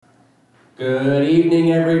Good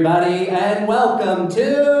evening, everybody, and welcome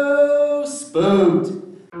to Spooked.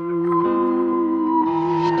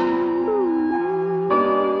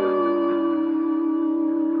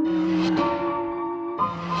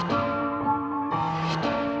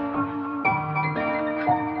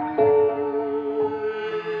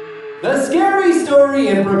 The Scary Story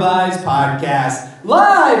Improvised Podcast,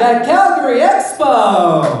 live at Calgary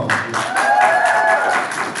Expo.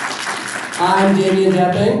 I'm Damien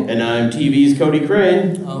Depping. And I'm TV's Cody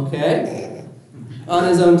Crane. Okay. On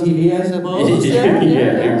his own TV, I suppose. Yeah,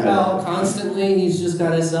 exactly. Well, constantly, he's just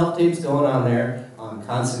got his self-tapes going on there on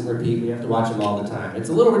constant repeat. We have to watch them all the time. It's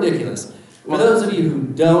a little ridiculous. For those of you who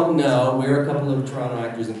don't know, we're a couple of Toronto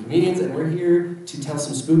actors and comedians, and we're here to tell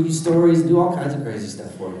some spooky stories and do all kinds of crazy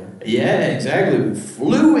stuff for you. Yeah, exactly. We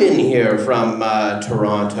flew in here from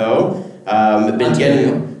Toronto. Been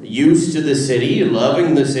getting used to the city,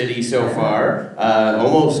 loving the city so far.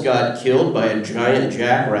 Almost got killed by a giant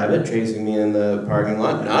jackrabbit chasing me in the parking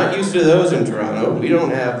lot. Not used to those in Toronto. We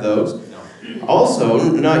don't have those.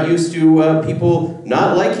 Also, not used to people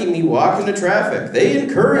not liking me walking to traffic. They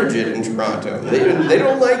encourage it in Toronto. They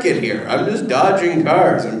don't like it here. I'm just dodging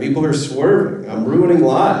cars and people are swerving. I'm ruining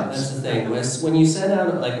lives. That's the thing. When you send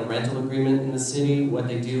out like a rental agreement in the city, what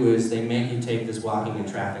they do is they make you take this walking in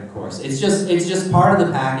traffic course. It's just part of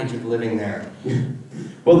the package of living there.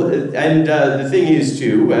 Well, and the thing is,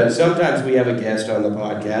 too, sometimes we have a guest on the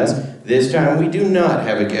podcast. This time we do not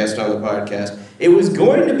have a guest on the podcast. It was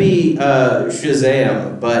going to be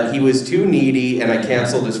Shazam, but he was too needy and I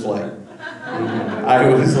canceled his flight. I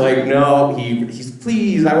was like, no, he's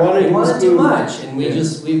please, I want to. We wanted too much, and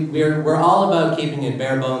we're all about keeping it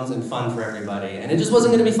bare bones and fun for everybody, and it just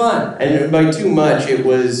wasn't going to be fun. And by too much, it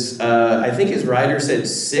was, I think his rider said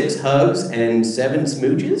 6 hugs and 7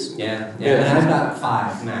 smooches. Yeah. And I've got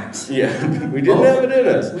 5 max. Yeah, we didn't have it in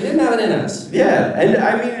us. We didn't have it in us. Yeah, and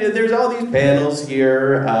I mean, there's all these panels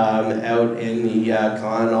here out in the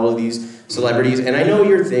con, all of these celebrities, and I know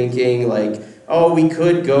you're thinking, like, oh, we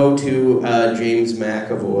could go to James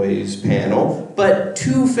McAvoy's panel, but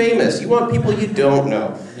too famous. You want people you don't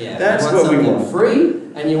know. Yeah, that's you want what we something want. Free,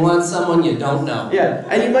 and you want someone you don't know. Yeah,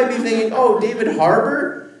 and you might be thinking, oh, David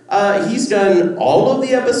Harbour, he's done all of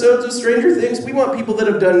the episodes of Stranger Things. We want people that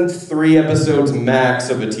have done 3 episodes max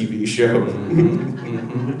of a TV show.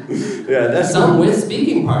 Yeah, that's some with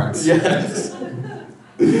speaking parts. Yes.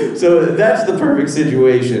 So that's the perfect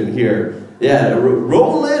situation here. Yeah,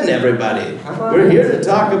 roll in, everybody. We're here to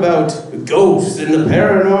talk about ghosts and the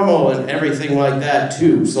paranormal and everything like that,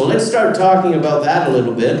 too. So let's start talking about that a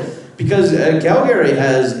little bit, because Calgary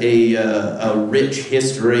has a rich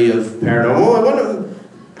history of paranormal. I want to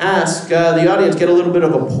ask the audience, get a little bit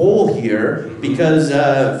of a poll here, because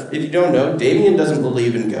if you don't know, Damien doesn't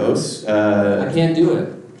believe in ghosts. I can't do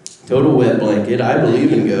it. Total wet blanket. I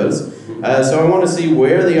believe in ghosts. So I want to see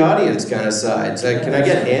where the audience kind of sides. Can I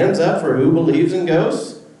get hands up for who believes in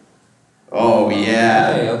ghosts? Oh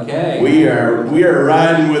yeah. Okay. We are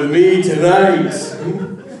riding with me tonight.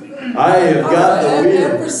 I have got the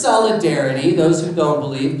wheel. And for solidarity, those who don't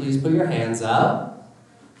believe, please put your hands up.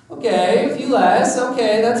 Okay, a few less.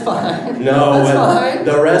 Okay, that's fine. No, that's fine.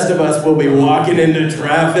 The rest of us will be walking into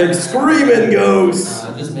traffic screaming ghosts.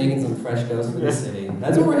 Just making some fresh ghosts for the city.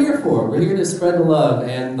 That's what we're here for. We're here to spread the love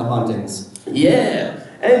and the hauntings. Yeah,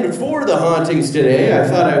 and for the hauntings today, I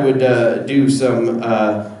thought I would do some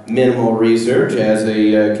minimal research as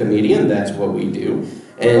a comedian. That's what we do.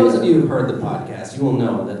 For those of you who've heard the podcast, you will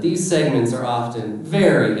know that these segments are often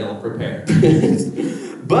very ill-prepared.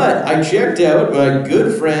 But I checked out my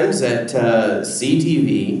good friends at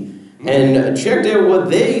CTV and checked out what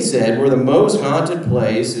they said were the most haunted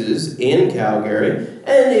places in Calgary.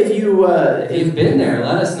 And if you've been there,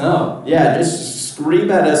 let us know. Yeah, just scream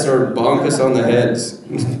at us or bonk us on the heads.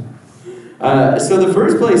 So the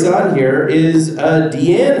first place on here is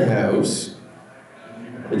Deanne House.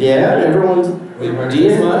 Yeah, everyone's...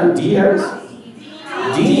 Deanne House?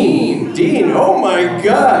 Dean, oh my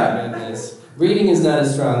God! Reading is not a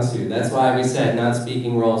strong suit. That's why we said not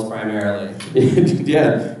speaking roles primarily.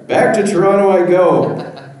 Yeah, back to Toronto I go.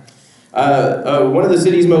 One of the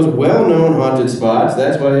city's most well-known haunted spots.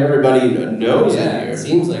 That's why everybody knows it here. It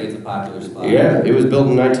seems like it's a popular spot. Yeah, it was built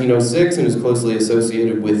in 1906 and is closely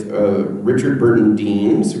associated with Richard Burton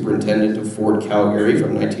Dean, superintendent of Fort Calgary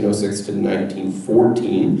from 1906 to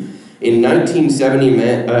 1914. In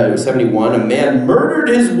 1971, a man murdered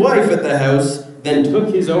his wife at the house, then took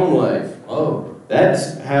his own life. Oh.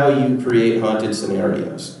 That's how you create haunted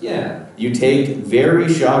scenarios. Yeah. You take very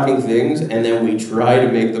shocking things and then we try to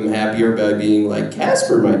make them happier by being like,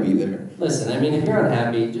 Casper might be there. Listen, I mean, if you're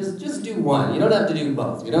unhappy, just do one. You don't have to do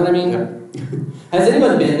both. You know what I mean? Has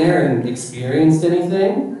anyone been there and experienced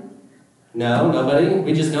anything? No, nobody.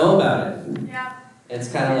 We just know about it. Yeah. It's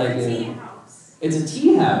kind of like a tea house. It's a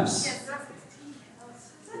tea house. Yes, that's a tea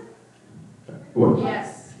house. Is it? What?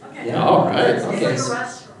 Yes. Okay. Yeah. All right. It's Okay, like a so-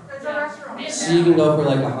 restaurant. It's a restaurant. So you can go for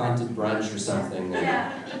like a haunted brunch or something.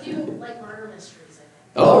 Yeah. They do like murder mysteries, I think.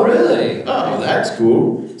 Oh, really? Oh, that's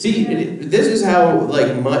cool. See, this is how,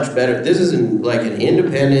 like, much better. This is like an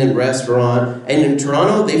independent restaurant. And in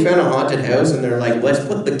Toronto, they found a haunted house and they're like, let's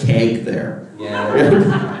put the keg there.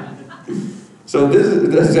 Yeah. So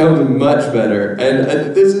this sounds much better.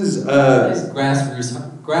 And this is, Nice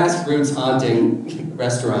grassroots haunting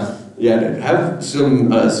restaurant. yeah, have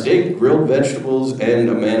some steak, grilled vegetables, and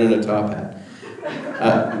a man in a top hat.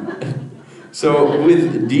 So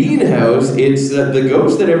with Dean House, it's the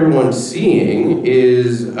ghost that everyone's seeing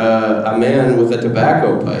is a man with a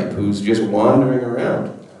tobacco pipe who's just wandering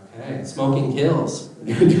around. Okay, smoking kills.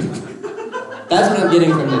 That's what I'm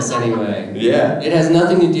getting from this anyway. Yeah. It has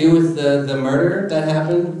nothing to do with the murder that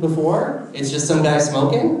happened before? It's just some guy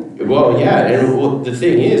smoking? Well, yeah, and the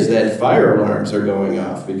thing is that fire alarms are going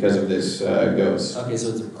off because of this ghost. Okay, so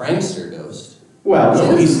it's a prankster ghost. Well,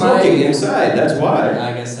 no, See, he's my- smoking inside, that's why.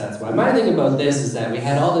 I guess that's why. My thing about this is that we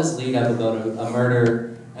had all this lead up about a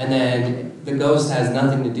murder, and then the ghost has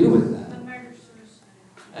nothing to do with that. The murder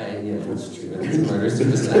suicide. Yeah, that's true. It's a murder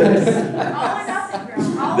suicide. All or nothing,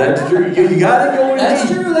 girl. All or That's nothing. true, you gotta go in That's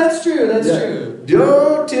deep. true, that's true, that's Yeah. true.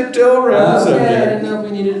 Don't tiptoe around the Okay, I didn't subject. know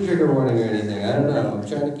if we needed a trigger warning or anything. I don't know. I'm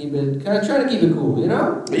trying to keep it cool, you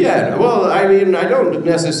know? Yeah, well, I mean, I don't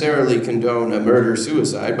necessarily condone a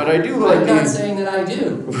murder-suicide, but I do like I'm not the... saying that I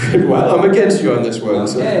do. Well, I'm against you on this one.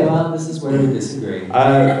 so- Okay, well, this is where we disagree.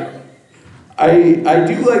 I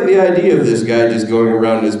do like the idea of this guy just going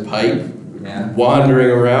around his pipe, Yeah. wandering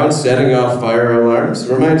around, setting off fire alarms.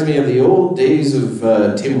 Reminds me of the old days of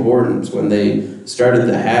Tim Hortons when they started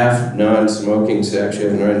the half non-smoking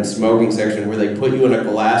section or smoking section where they put you in a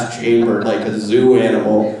glass chamber like a zoo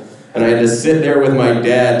animal. And I had to sit there with my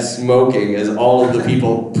dad smoking as all of the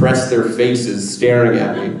people pressed their faces staring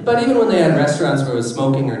at me. But even when they had restaurants where it was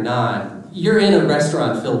smoking or not, you're in a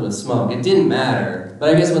restaurant filled with smoke. It didn't matter.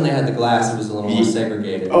 But I guess when they had the glass, it was a little more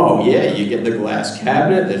segregated. Oh yeah, you get the glass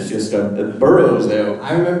cabinet that's just it burrows out.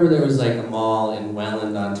 I remember there was like a mall in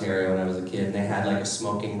Welland, Ontario when I was a kid, and they had like a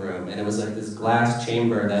smoking room, and it was like this glass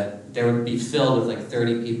chamber that there would be filled with like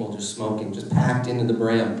 30 people just smoking, just packed into the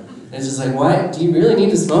brim. And it's just like, why? Do you really need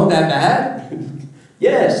to smoke that bad?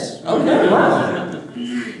 Yes. Okay, wow.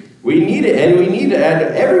 We need it, and we need to add.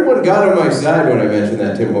 Everyone got on my side when I mentioned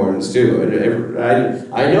that Tim Hortons too.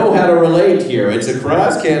 I know how to relate here. It's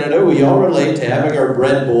across Canada. We all relate to having our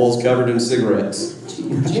bread bowls covered in cigarettes.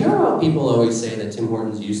 Do you know how people always say that Tim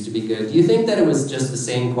Hortons used to be good? Do you think that it was just the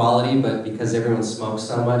same quality, but because everyone smoked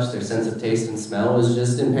so much, their sense of taste and smell was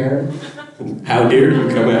just impaired? How dare you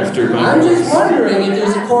come after my I'm just voice? wondering if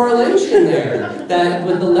there's a correlation there, that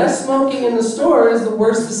with the less smoking in the stores, the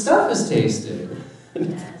worse the stuff is tasted.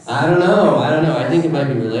 I don't know. I think it might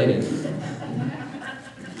be related.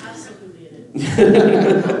 Absolutely it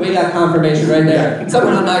is. We got confirmation right there.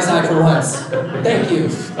 Someone on my side for once. Thank you.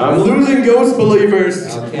 I'm losing ghost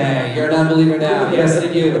believers. Okay, you're a non-believer now. Yes,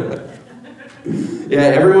 thank you. Yeah,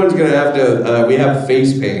 everyone's gonna have to. We have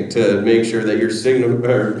face paint to make sure that your signal,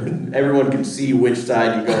 or everyone can see which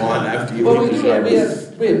side you go on after you Well, leave we the do. shop.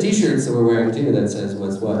 We have T-shirts that we're wearing too that says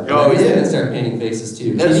what's what. Oh, I guess we yeah. can start painting faces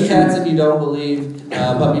too. That's Kitty true. cats if you don't believe,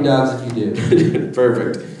 puppy dogs if you do.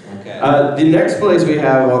 Perfect. Okay. The next place we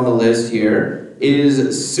have on the list here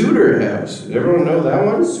is Suitor House. Does everyone know that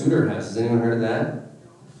one? Suitor House. Has anyone heard of that?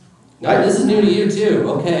 No, this is new to you too.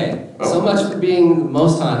 Okay. So much for being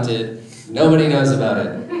most haunted. Nobody knows about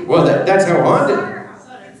it. Well, that's how haunted.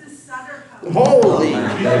 It's a Sutter house. Holy!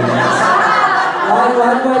 Why do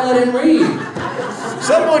I let him read?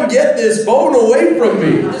 Someone get this phone away from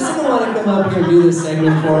me! Does someone want to come up here and do this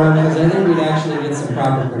segment for him? Because I think we'd actually get some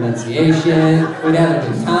proper pronunciation. We'd have a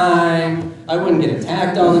good time. I wouldn't get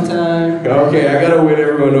attacked all the time. Okay, I gotta win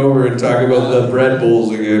everyone over and talk about the bread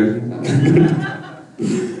bowls again.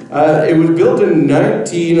 It was built in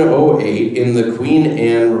 1908 in the Queen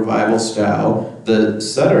Anne Revival style. The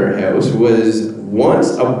Sutter House was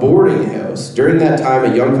once a boarding house. During that time,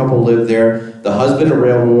 a young couple lived there. The husband, a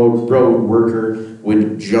railroad worker,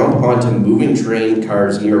 would jump onto moving train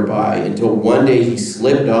cars nearby until one day he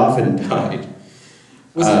slipped off and died.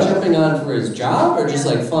 Was he jumping on for his job or just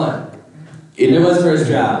like fun? It was for his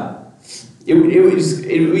job.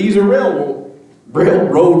 He's a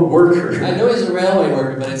railroad worker. I know he's a railway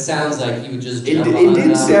worker, but it sounds like he would just It jump did- on it did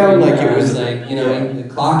and off sound train like it cars, was- like, you know,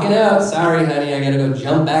 clock it out. Sorry, honey, I gotta go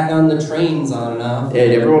jump back on the trains on and off.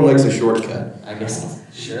 And everyone likes a shortcut. I guess,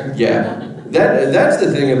 sure. Yeah. That's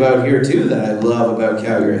the thing about here too that I love about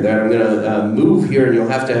Calgary. That I'm gonna move here, and you'll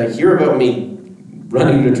have to hear about me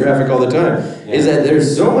running into traffic all the time. Is that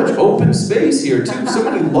there's so much open space here too, so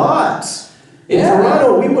many lots. In Yeah.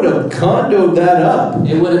 Toronto, we would have condoed that up.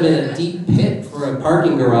 It would have been a deep pit for a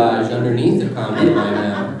parking garage underneath the condo by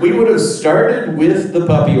now. We would have started with the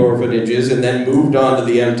puppy orphanages and then moved on to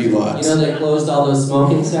the empty You lots. know they closed all those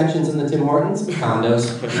smoking sections in the Tim Hortons? Condos.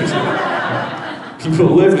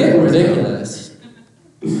 People live It's in getting those. ridiculous.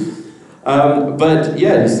 But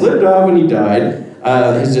yeah, he slipped off and he died.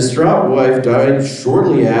 His distraught wife died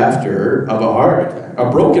shortly after of a heart attack, a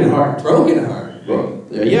broken heart. Broken heart. Well,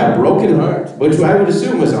 yeah, broken heart, which I would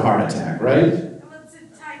assume was a heart attack, right? Well, it's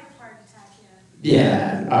a type of heart attack,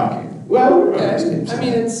 yeah. Yeah. Okay. Well, Okay. I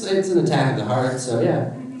mean, it's an attack of the heart, so yeah.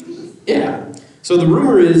 yeah. So the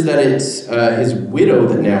rumor is that it's his widow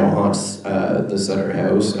that now haunts the Sutter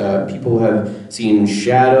house. People have seen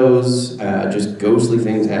shadows, just ghostly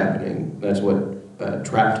things happening. That's what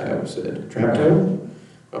Trapped House said. Trapped House?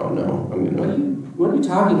 Oh no, I'm gonna. What are you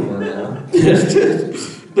talking about now?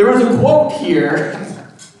 There was a quote here,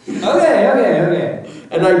 Okay.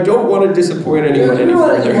 and I don't want to disappoint Do anyone any you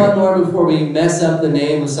want to further. do one more before we mess up the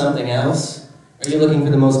name of something else? Are you looking for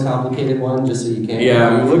the most complicated one, just so you can't? Yeah,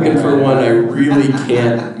 I'm looking for one I really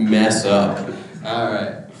can't mess up. All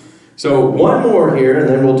right. So one more here, and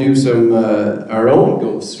then we'll do some our own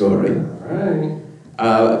ghost story. All right.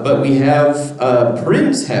 But we have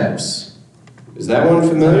Prince House. Is that one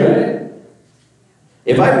familiar?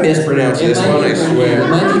 If I mispronounce this one, I swear.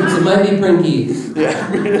 It might be Prinky.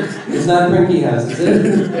 Yeah, It's not Prinky House, is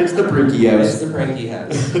it? it's the Prinky It's House. the Prinky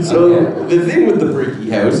House. So Okay. the thing with the Prinky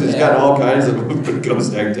House, it's got Yeah. all kinds of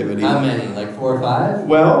ghost activity. How many? Like 4 or 5?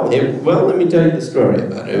 Well, let me tell you the story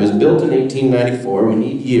about it. It was built in 1894. We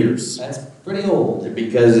need years That's pretty old.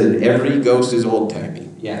 because every ghost is old timey.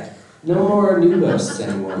 Yeah. No more new ghosts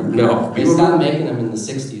anymore. No, They stopped making them in the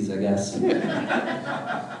 60s, I guess.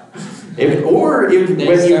 If They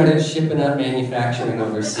when you started shipping up manufacturing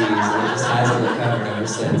overseas, and it just hasn't recovered ever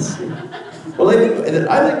since. well,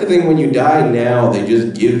 I like to think when you die now, they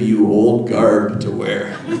just give you old garb to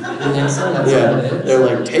wear. You think so? That's Yeah, what it is? they're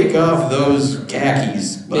like, take off those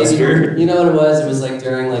khakis, Buster. Maybe, you know what it was? It was like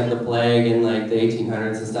during like the plague in like the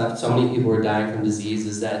 1800s and stuff. So many people were dying from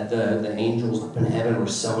diseases that the angels up in heaven were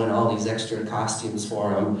sewing all these extra costumes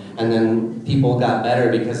for them. And then people got better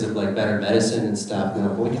because of like better medicine and stuff. And they're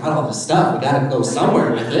like, well, we got all this stuff. We got to go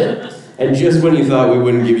somewhere with it. And just when you thought we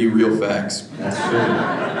wouldn't give you real facts. That's true.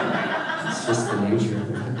 It's just the nature of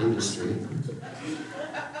the industry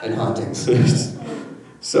and hauntings.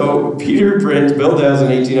 So Peter Prince built the house in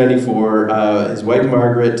 1894. His wife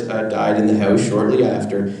Margaret died in the house shortly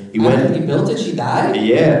after. He After he built it, she died?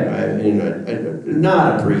 Yeah,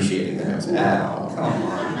 not appreciating the house at all. Come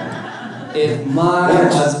on. If my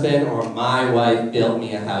husband or my wife built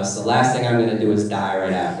me a house, the last thing I'm going to do is die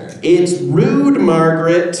right after. It's rude,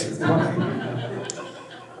 Margaret.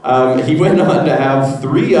 He went on to have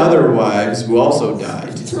 3 other wives who also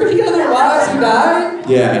died. 3 other wives who died?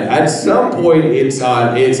 Yeah, at some point it's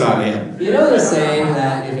on him. You know the saying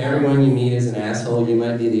that if everyone you meet is an asshole, you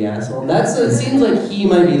might be the asshole? It seems like he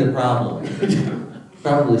might be the problem.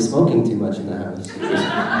 Probably smoking too much in the house.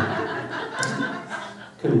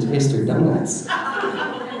 Couldn't taste her donuts.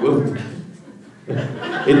 Well,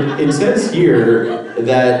 it says here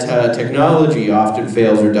that technology often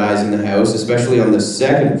fails or dies in the house, especially on the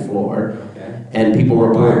 2nd floor. Okay. And people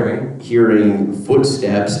report hearing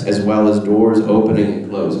footsteps as well as doors opening and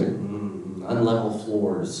closing. Unlevel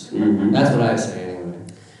floors. Mhm. That's what I say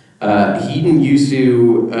anyway. Heaton used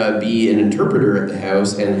to be an interpreter at the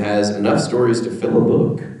house and has enough stories to fill a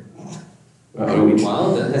book.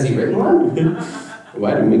 Wow, has he written one?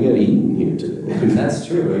 Why didn't we get Heaton here today? That's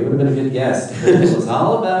true. He would have been a good guest. It was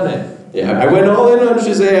all about it. Yeah, I went all in on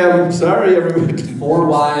Shazam. Sorry, everyone. 4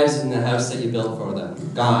 wives in the house that you built for them.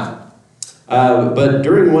 Gone. But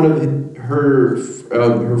during one of her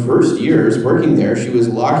first years working there, she was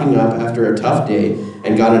locking up after a tough day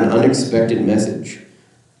and got an unexpected message.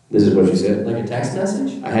 This is what she said. Like a text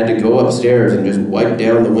message? I had to go upstairs and just wipe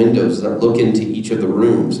down the windows that look into each of the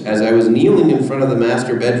rooms. As I was kneeling in front of the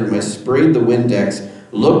master bedroom, I sprayed the Windex,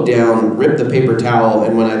 looked down, ripped the paper towel,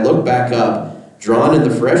 and when I looked back up, drawn in the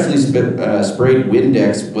freshly sprayed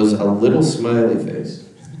Windex was a little smiley face.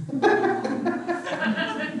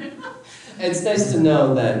 It's nice to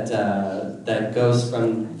know that that goes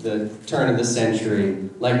from the turn of the century,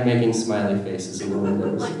 like making smiley faces in the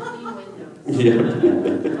windows. Like clean windows.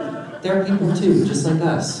 Yeah. They're people too, just like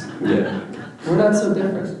us. Yeah. We're not so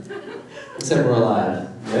different, except we're alive.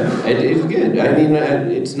 Yeah, it's good. I mean,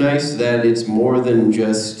 it's nice that it's more than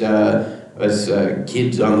just us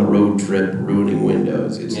kids on the road trip ruining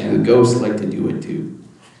windows. It's Yeah. the ghosts like to do it too.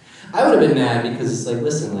 I would have been mad because it's like,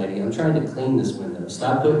 listen, lady, I'm trying to clean this window.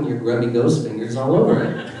 Stop putting your grubby ghost fingers all over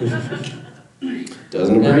it.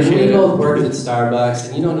 Doesn't Now, appreciate we it. both worked at Starbucks,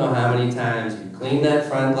 and you don't know how many times you clean that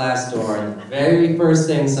front glass door, and the very first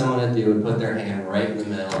thing someone would do would put their hand right in the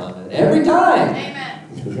middle of it. Every time!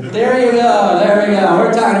 Amen. There you go, there we go.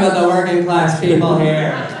 We're talking about the working class people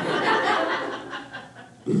here.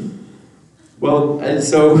 Well, and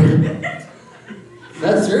so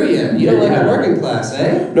That's true, you. You don't like the working class,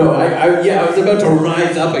 eh? no, I was about to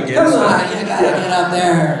rise up against Come that. on, you gotta get up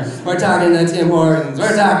there. We're talking to Tim Hortons.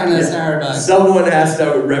 We're talking to Starbucks. Someone has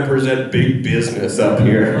to represent big business up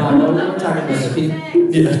here. We're talking about the people.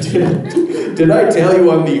 Yeah, did I tell you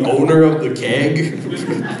I'm the owner of the keg?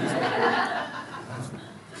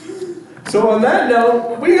 So on that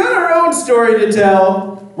note, we got our own story to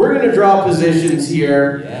tell. We're gonna draw positions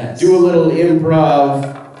here, Yes. do a little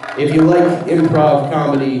improv. If you like improv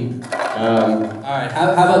comedy, Alright,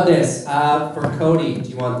 how about this? For Cody, do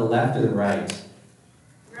you want the left or the right?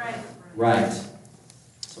 Right. Right.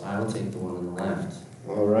 So I will take the one on the left.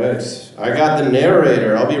 all right. I got the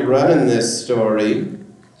narrator. I'll be running this story,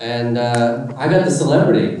 And I got the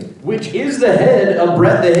celebrity. which is the head of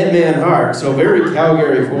Brett the Hitman Hart. So very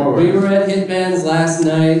Calgary forward. We were at Hitman's last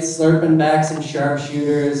night, slurping back some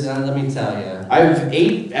sharpshooters, and let me tell you. I've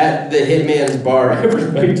ate at the Hitman's bar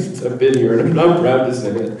every night since I've been here, and I'm not proud to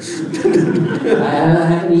say it. I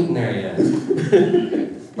haven't eaten there yet.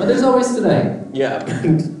 But there's always today. Yeah.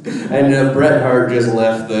 And Bret Hart just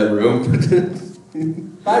left the room.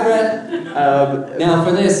 Bye, Brett. Now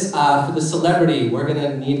for this, for the celebrity, we're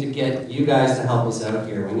gonna need to get you guys to help us out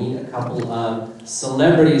here. We need a couple of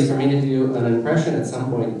celebrities for me to do an impression at some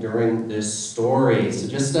point during this story. So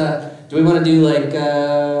just, do we want to do like,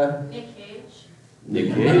 Nick Cage.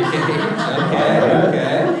 Nick Okay, Cage.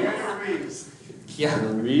 okay. Yeah.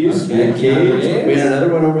 Reeves, Okay, Nick Cage. Reeves. We had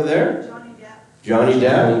another one over there. Johnny Depp. Johnny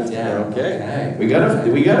Depp. Johnny Depp, Okay. okay. We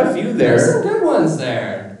got a few There's there, some good ones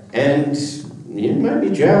there. and you might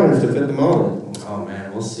be challenged to fit them all. Oh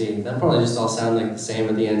man, we'll see. They'll probably just all sound like the same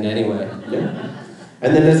at the end anyway. Yeah.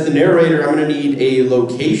 And then as the narrator, I'm going to need a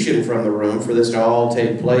location from the room for this to all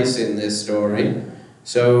take place in this story.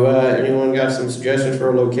 So, anyone got some suggestions for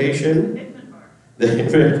a location? Hitman Bar. The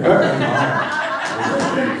Hitman Bar.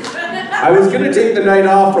 I was going to take the night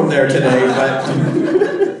off from there today, but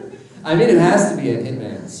I mean, it has to be at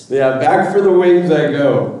Hitman's. yeah, back for the wings I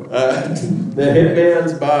go. The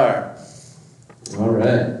Hitman's Bar. All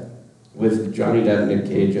right. With Johnny Depp, Nick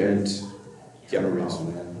Cage, and Keanu Reeves. Oh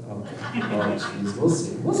man. Okay. Oh jeez. We'll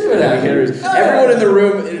see. We'll see what happens. Everyone in the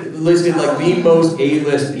room listed like the most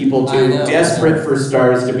A-list people I too, know. desperate for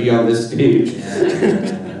stars to be on this stage. Yeah.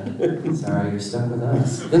 Sorry, you're stuck with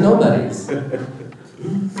us. The nobodies.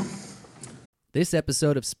 This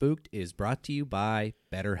episode of Spooked is brought to you by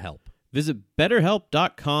BetterHelp. Visit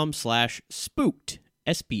betterhelp.com/spooked,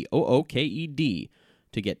 SPOOKED,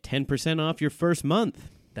 to get 10% off your first month.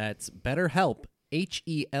 That's BetterHelp,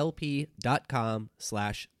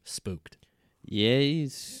 HELP.com/spooked.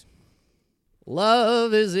 Yes.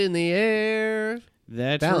 Love is in the air.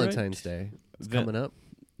 That's Valentine's right. Day is Va- coming up.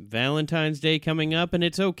 Valentine's Day coming up, and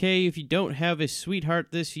it's okay if you don't have a sweetheart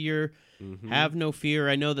this year. Have no fear.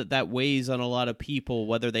 I know that weighs on a lot of people,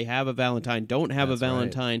 whether they have a Valentine, don't have That's a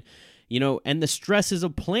Valentine. You know, and the stresses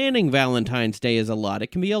of planning Valentine's Day is a lot.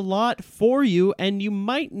 It can be a lot for you, and you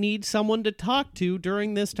might need someone to talk to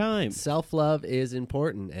during this time. Self-love is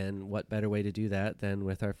important, and what better way to do that than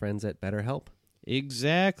with our friends at BetterHelp?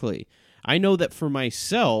 Exactly. I know that for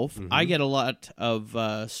myself, I get a lot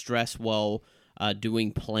of stress while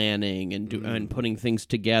doing planning and putting things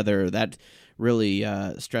together. That really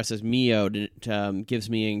stresses me out. It gives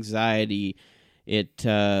me anxiety. It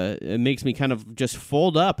makes me kind of just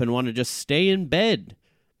fold up and want to just stay in bed.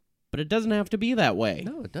 But it doesn't have to be that way.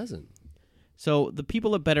 No, it doesn't. So the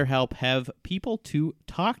people at BetterHelp have people to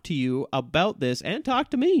talk to you about this and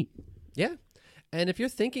talk to me. Yeah. And if you're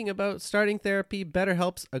thinking about starting therapy,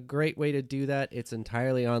 BetterHelp's a great way to do that. It's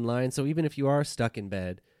entirely online. So even if you are stuck in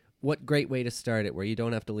bed, what great way to start it where you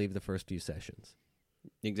don't have to leave the first few sessions.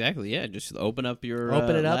 Exactly, yeah. Just open up your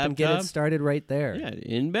Open it up laptop. and get it started right there. Yeah,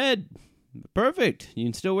 in bed. Perfect. You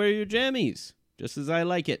can still wear your jammies, just as I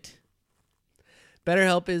like it.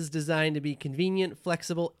 BetterHelp is designed to be convenient,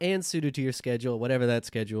 flexible, and suited to your schedule, whatever that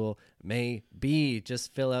schedule may be.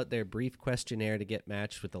 Just fill out their brief questionnaire to get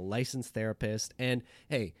matched with a licensed therapist. And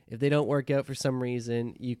hey, if they don't work out for some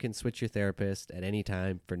reason, you can switch your therapist at any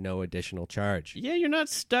time for no additional charge. Yeah, you're not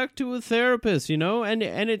stuck to a therapist, and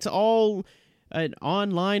it's all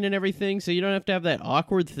online and everything, so you don't have to have that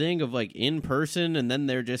awkward thing of like in person, and then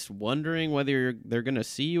they're just wondering whether they're going to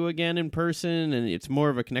see you again in person, and it's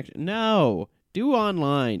more of a connection. No. Do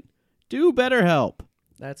online. Do BetterHelp.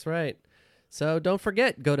 That's right. So don't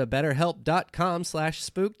forget, go to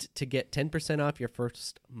betterhelp.com/spooked to get 10% off your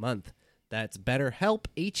first month. That's BetterHelp,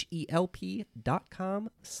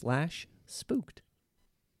 HELP.com/spooked.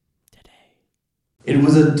 It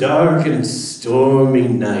was a dark and stormy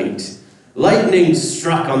night. Lightning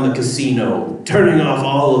struck on the casino, turning off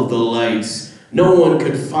all of the lights. No one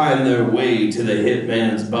could find their way to the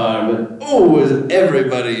Hitman's bar, but was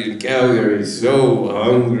everybody in Calgary so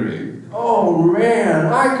hungry. Oh man,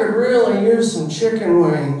 I could really use some chicken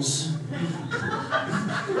wings.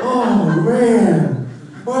 Oh man,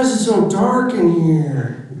 why is it so dark in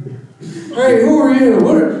here? Hey, who are you?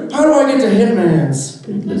 How do I get to Hitman's?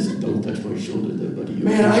 Hey, listen, don't touch my shoulder there, buddy.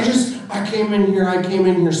 Man, I came in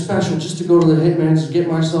here special just to go to the Hitman's to get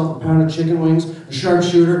myself a pound of chicken wings, a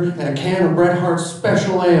sharpshooter, and a can of Bret Hart's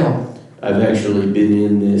Special Ale. I've actually been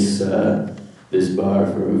in this bar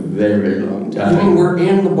for a very long time. You mean we're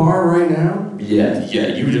in the bar right now? Yeah,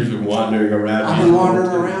 you've just been wandering around. I've been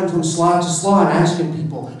wandering around from slot to slot asking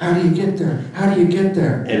people, how do you get there? How do you get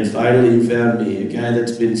there? And finally you found me, a guy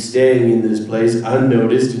that's been staying in this place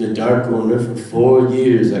unnoticed in a dark corner for 4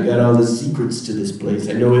 years. I got all the secrets to this place.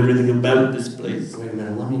 I know everything about this place. Wait a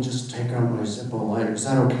minute, let me just take out my Zippo lighter. Is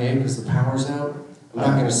that okay? Because the power's out? I'm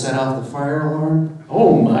not going to set off the fire alarm?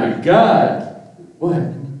 Oh my God!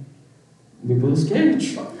 What? Nicolas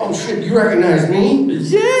Cage. Oh shit, you recognize me?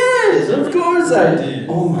 Yes, of course I did.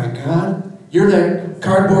 Oh my God. You're that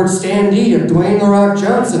cardboard standee of Dwayne "The Rock"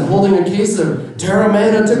 Johnson holding a case of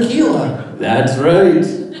Terramana tequila. That's right.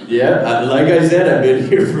 Yeah, like I said, I've been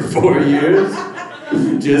here for 4 years.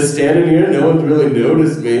 Just standing here, no one's really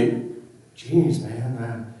noticed me. Jeez,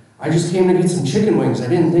 man. I just came to get some chicken wings. I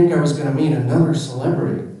didn't think I was going to meet another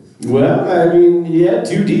celebrity. Well, I mean, yeah,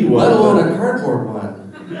 2D one. Let alone a cardboard one.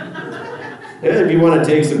 Yeah, if you want to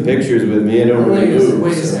take some pictures with me, I don't really move.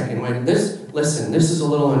 Wait a second. This is a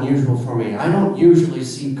little unusual for me. I don't usually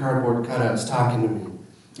see cardboard cutouts talking to me.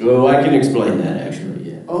 Well, I can explain that,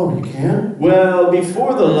 actually, yeah. Oh, you can? Well,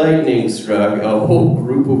 before the lightning struck, a whole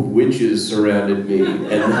group of witches surrounded me,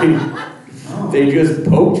 and they just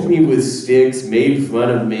poked me with sticks, made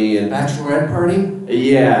fun of me, and... Bachelorette party?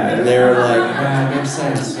 Yeah, and they were like... Yeah, it makes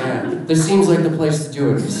sense, yeah. This seems like the place to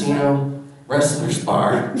do it. Casino, wrestler's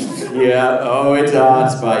bar. Yeah, it's a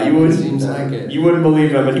hot spot. Seems like it. You wouldn't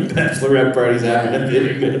believe how many bachelorette parties happen at the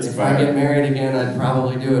Hitman's If bar. I get married again, I'd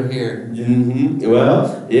probably do it here. Mm-hmm.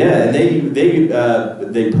 Well, yeah, and they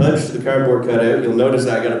punched the cardboard cutout. You'll notice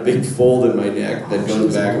I got a big fold in my neck that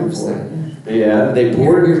goes back and forth. Yeah, they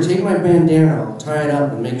poured... Here, take my bandana. I'll tie it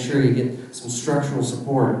up and make sure you get some structural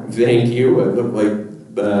support. Thank you. I look like...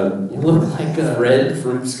 you look like a... Fred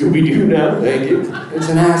from Scooby-Doo now. Thank you. It's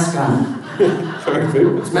an ascot.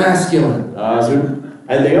 Perfect. It's masculine. Awesome.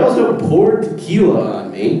 And they also poured tequila on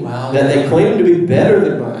me Wow. that they claimed to be better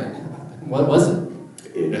than mine. What was it?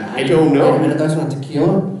 I don't Wait a know. minute, that's not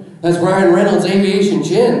tequila. That's Ryan Reynolds' Aviation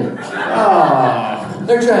Gin. Oh,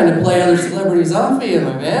 They're trying to play other celebrities off of you,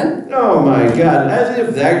 my man. oh my God. As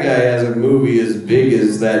if that guy has a movie as big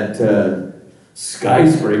as that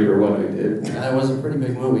skyscraper one I did. That was a pretty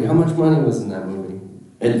big movie. How much money was in that movie?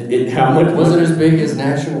 And how much Was it as big as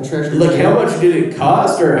National Treasure? Like, how much did it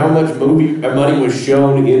cost, or how much money was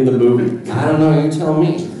shown in the movie? I don't know, you tell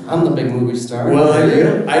me. I'm the big movie star. Well, I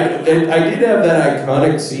did have that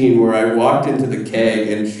iconic scene where I walked into the keg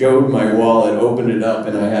and showed my wallet, opened it up,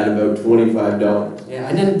 and I had about $25. Yeah,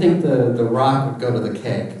 I didn't think the Rock would go to the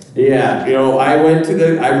keg. Yeah, I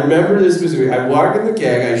remember this specifically. I walked in the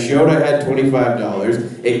keg, I showed I had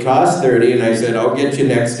 $25. It cost $30, and I said, I'll get you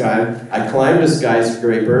next time. I climbed a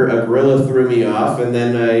skyscraper, a gorilla threw me off, and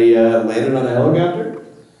then I landed on a helicopter.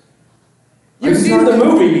 You've seen the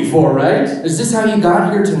movie before, right? Is this how you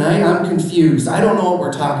got here tonight? I'm confused. I don't know what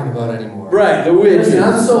we're talking about anymore. Right, the witches. Listen,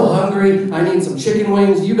 I'm so hungry. I need some chicken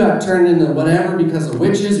wings. You got turned into whatever because of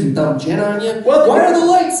witches who dumped gin on you. Well, why are the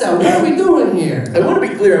lights out? What are we doing here? I want to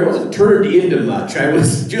be clear, I wasn't turned into much. I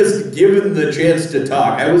was just given the chance to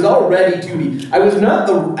talk. I was already 2D. I was not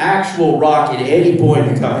the actual Rock at any point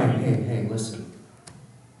in time. Hey, listen.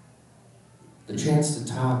 The chance to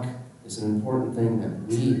talk is an important thing that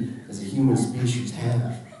we as a human species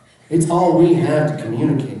have. It's all we have to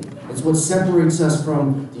communicate. It's what separates us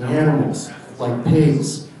from the animals, like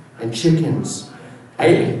pigs and chickens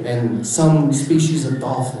and some species of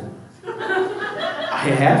dolphin. I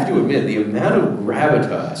have to admit, the amount of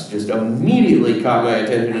gravitas just immediately caught my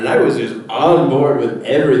attention, and I was just on board with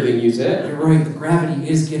everything you said. You're right, the gravity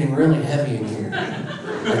is getting really heavy in here.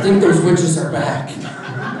 I think those witches are back.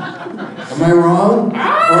 Am I wrong?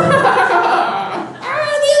 I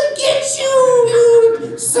will get you,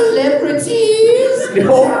 you celebrities!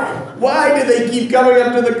 No. Why do they keep coming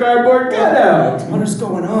up to the cardboard cutout? What is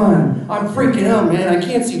going on? I'm freaking out, man. I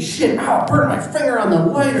can't see shit. Ow, I burned my finger on the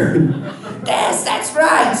lighter. Yes, that's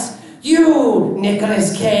right. You,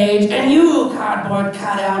 Nicolas Cage, and you, cardboard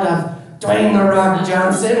cutout of Dwayne The Rock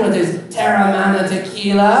Johnson with his Terramana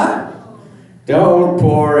tequila. Don't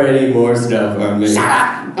pour any more stuff on me.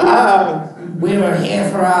 Shut up! We were here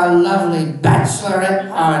for our lovely bachelorette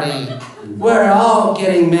party. We're all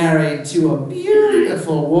getting married to a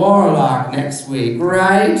beautiful warlock next week,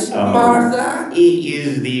 right, Martha? It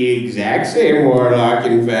is the exact same warlock,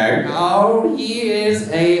 in fact. Oh, he is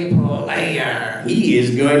a player. He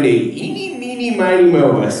is going to eeny, meeny, miny,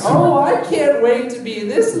 moe us. Oh, I can't wait to be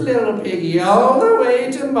this little piggy all the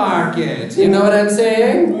way to market. You know what I'm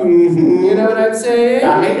saying? Mm-hmm. You know what I'm saying?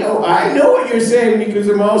 I know what you're saying because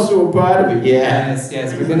I'm also a part of it, yeah.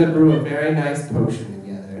 Yes, we're gonna brew a very nice potion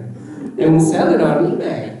together and sell it on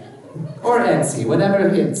eBay or Etsy, whatever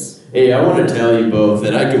hits. Hey, I want to tell you both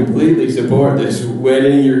that I completely support this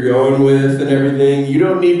wedding you're going with and everything. You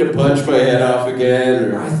don't need to punch my head off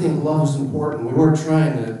again. I think love is important. We weren't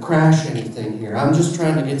trying to crash anything here. I'm just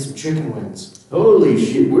trying to get some chicken wings. Holy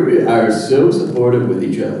shit, we are so supportive with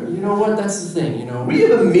each other. You know what? That's the thing, you know. We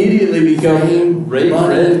have immediately become fame, great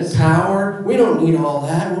money, friends. power. We don't need all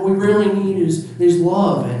that. What we really need is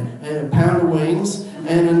love and a pound of wings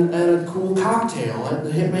and a cool cocktail at the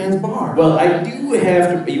Hitman's Bar. Well, I do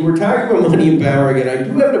have to, you were talking about money and power again, I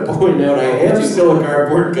do have to point out I am still a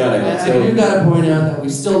cardboard cutout. So you gotta point out that we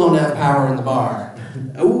still don't have power in the bar.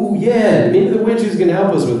 Oh yeah, maybe the witches can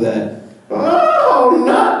help us with that. Oh,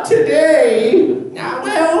 not today! Now,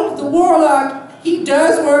 well, the warlock, he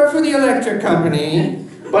does work for the electric company.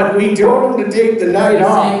 But we told him to take the night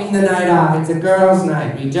off. Taking the night off. It's a girls'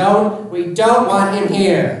 night. We don't want him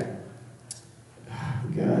here.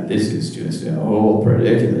 God, this is just a whole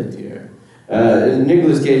predicament here.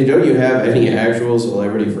 Nicolas Cage, don't you have any actual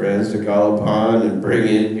celebrity friends to call upon and bring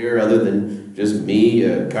in here other than just me,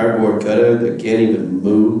 a cardboard cutout that can't even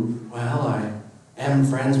move? Well, I am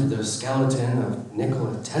friends with the skeleton of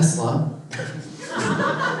Nikola Tesla.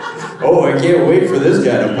 Oh, I can't wait for this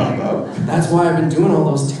guy to pop up. That's why I've been doing all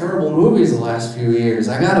those terrible movies the last few years.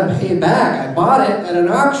 I gotta pay back. I bought it at an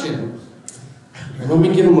auction. Here, let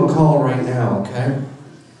me give him a call right now, okay?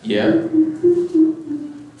 Yeah?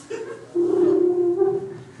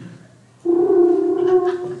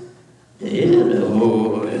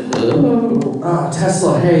 Hello. Oh,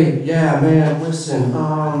 Tesla, hey, yeah, man, listen,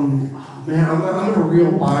 man, I'm in a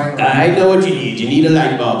real bind. I know what you need. You need a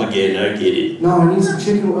light bulb again. I get it. No, I need some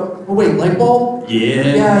chicken. Oh, wait, light bulb?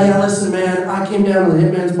 Yeah. Yeah, listen, man, I came down to the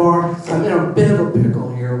Hitman's Bar. I'm in a bit of a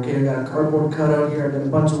pickle here, okay? I got a cardboard cutout here. I got a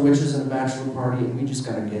bunch of witches and a bachelor party, and we just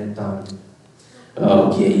gotta get it done.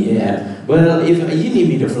 Okay, yeah. Well, if you need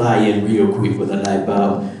me to fly in real quick with a light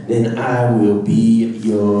bulb, then I will be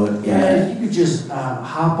your Yeah, guy. if you could just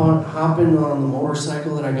hop in on the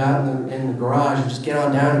motorcycle that I got in the garage and just get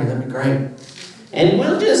on down here, that'd be great. And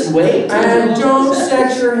we'll just wait. till And the don't motorcycle-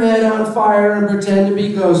 set your head on fire and pretend to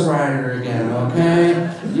be Ghost Rider again, okay?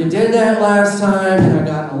 You did that last time, and I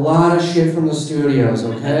got a lot of shit from the studios,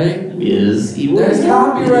 okay? Yes, he will. There's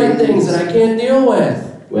copyright things that I can't deal with.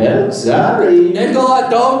 Well, sorry. Nicola,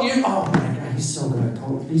 don't you? Oh my God, he's so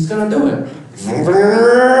gonna do it.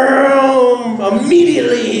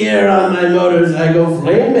 Immediately here on my motorcycle,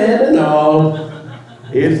 flame head and all.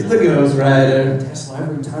 It's the Ghost Rider. Tesla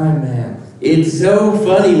every time, man. It's so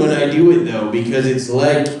funny when I do it though, because it's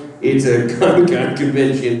like it's a Comic-Con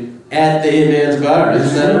convention at the Hitman's Bar.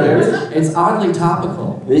 Isn't that hilarious? It's oddly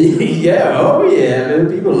topical. Yeah, oh yeah, man,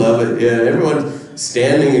 people love it. Yeah, everyone's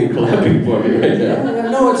standing and clapping for me right now.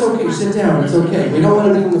 No, it's okay. Sit down. It's okay. We don't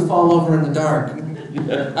want anything to fall over in the dark.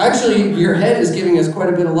 Actually, your head is giving us quite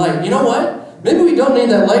a bit of light. You know what? Maybe we don't need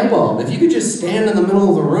that light bulb. If you could just stand in the middle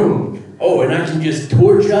of the room. Oh, and I can just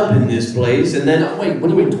torch up in this place, and then... No, wait, what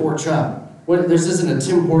do you mean torch up? What? This isn't a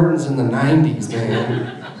Tim Hortons in the 90s,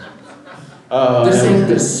 man. This ain't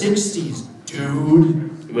the 60s,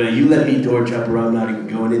 dude. Well, you let me torch up or I'm not even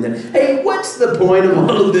going in there. Hey, what's the point of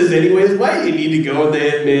all of this anyways? Why do you need to go in the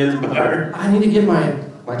Hitman's Bar? I need to get my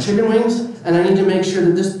my chicken wings, and I need to make sure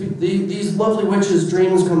that these lovely witches'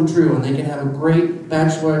 dreams come true and they can have a great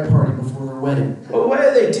bachelorette party before their wedding. Well, why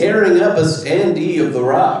are they tearing up a standee of The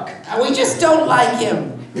Rock? We just don't like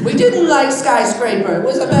him. We didn't like Skyscraper. It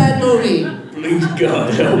was a bad movie. Please,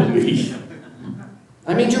 God, help me.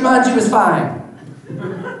 I mean, Jumanji was fine.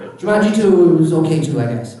 Jumanji 2 was okay too, I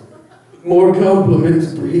guess. More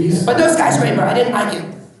compliments, please. But no Skyscraper, I didn't like it.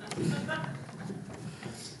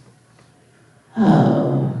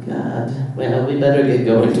 Oh, God. Well, we better get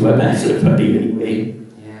going to our bachelor party anyway.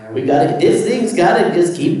 Yeah, This thing's gotta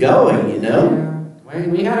just keep going, you know? Yeah.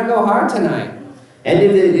 We gotta go hard tonight. And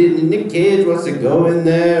if Nick Cage wants to go in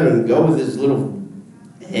there and go with his little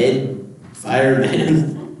head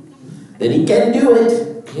fireman, then he can do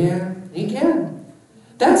it. Yeah, he can.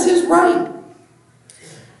 That's his right.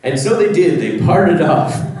 And so they did. They parted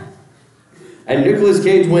off. And Nicolas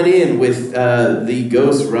Cage went in with the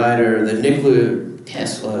Ghost Rider, the Nikola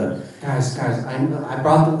Tesla. Guys, I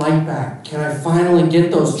brought the light back. Can I finally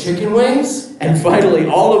get those chicken wings? And finally,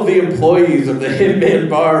 all of the employees of the Hitman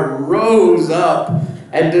Bar rose up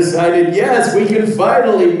and decided, yes, we can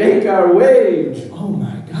finally make our wage. Oh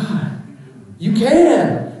my God. You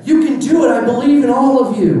can. You can do it. I believe in all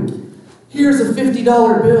of you. Here's a $50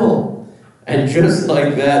 bill. And just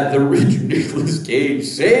like that, the rich Nicolas Cage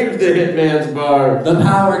saved the Hitman's Bar. The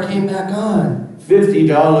power came back on.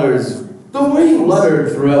 $50 The wings.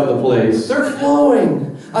 fluttered throughout the place. They're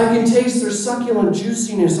flowing. I can taste their succulent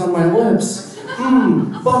juiciness on my lips.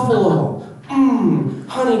 Mmm, buffalo. Mmm,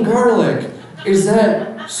 honey garlic. Is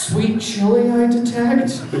that sweet chili I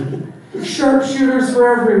detect? Sharpshooters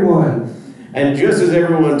for everyone. And just as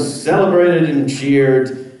everyone celebrated and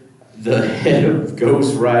cheered, the head of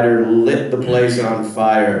Ghost Rider lit the place on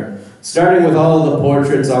fire, starting with all the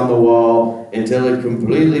portraits on the wall until it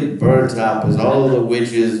completely burnt up as all of the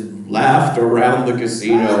witches laughed around the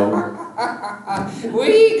casino.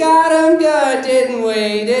 We got 'em good, didn't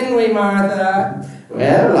we? Didn't we, Martha?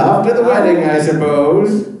 Well, after the wedding, I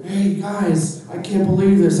suppose. Hey, guys, I can't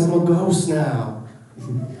believe this. I'm a ghost now.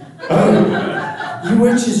 You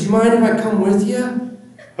witches, you mind if I come with you?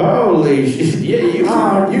 Holy shit, yeah,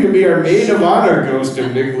 you could be our maid of honor, Ghost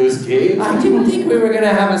of Nicolas Cage. I didn't think we were going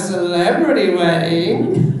to have a celebrity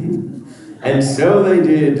wedding. And so they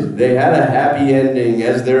did. They had a happy ending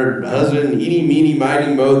as their husband eeny meeny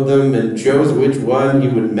miny mowed them and chose which one he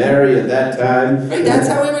would marry at that time. Wait, that's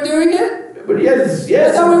how we were doing it? But yes.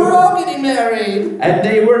 I thought we were all getting married. And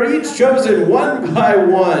they were each chosen one by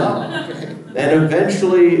one. Oh, okay. And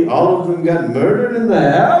eventually all of them got murdered in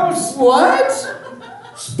the house. What?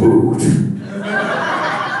 Spooked.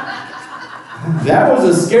 That was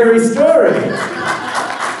a scary story.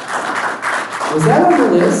 Was that on the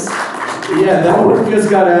list? Yeah, that one just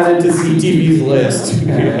got added to CTV's list.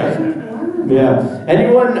 Yeah.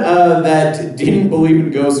 Anyone that didn't believe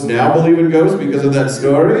in ghosts now believe in ghosts because of that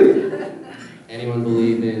story? Anyone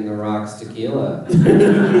believe in The Rock's tequila?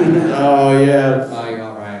 Oh, yeah. Oh, you're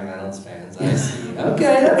all Ryan Reynolds fans. I see.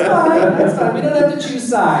 Okay, that's fine. That's fine. We don't have to choose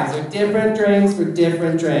sides. They're different drinks for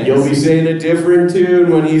different drinks. You'll be saying a different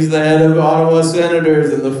tune when he's the head of Ottawa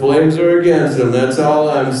Senators and the Flames are against him. That's all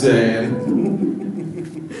I'm saying.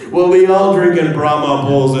 We'll be all drinking Brahma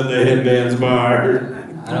Bulls at the Hitman's Bar.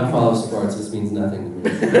 I don't follow sports. This means nothing to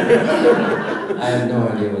me. I have no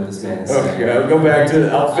idea what this man is saying. Okay,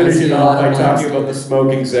 I'll finish it off by talking about the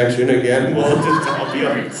smoking section again. We'll just all be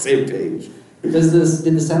on the same page. Did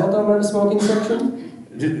the Saddle Dome have a smoking section?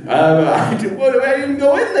 I didn't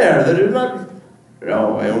go in there. They're not.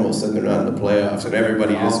 No, I almost said they're not in the playoffs, and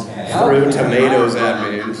everybody just threw tomatoes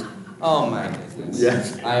at me. Oh my goodness.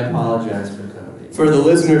 Yes. I apologize for Cody. For the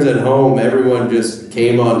listeners at home, everyone just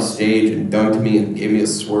came on stage and dunked me and gave me a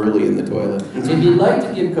swirly in the toilet. If you'd like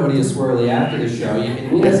to give Cody a swirly after the show, you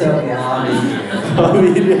can meet us out in the lobby here. Oh,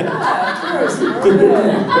 yeah. Yeah, of course.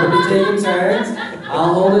 We'll be taking turns.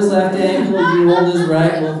 I'll hold his left ankle, you hold his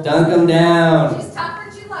right, we'll dunk him down. She's tougher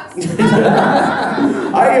than she looks.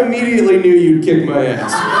 I immediately knew you'd kick my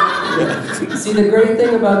ass. See, the great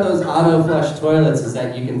thing about those auto-flush toilets is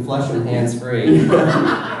that you can flush them hands-free. I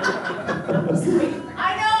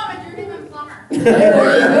know, I'm a journeyman plumber. Hey,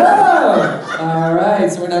 there you go! Alright,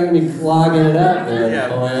 so we're not going to be clogging it up then, Yeah.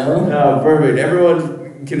 boyo. Oh, perfect.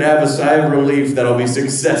 Everyone can have a sigh of relief that'll be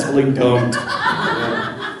successfully dumped.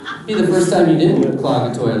 Be the first time you didn't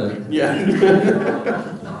clog a toilet. Yeah.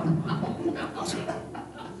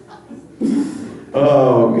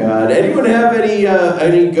 Oh God! Anyone have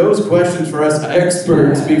any ghost questions for us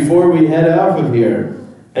experts before we head off of here?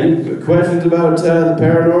 Any questions about the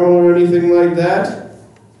paranormal or anything like that?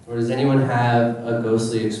 Or does anyone have a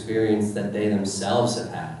ghostly experience that they themselves have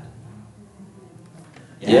had?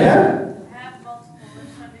 Yeah? I have multiple.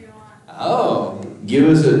 Which one do you want? Oh. Give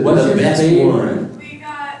us What's the your best favorite? one. We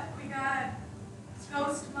got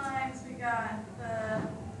ghost mines. We got the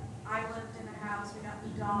I lived in a house. We got the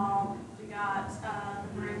doll. We got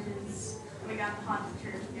the bridges. We got the haunted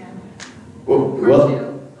church again. Well,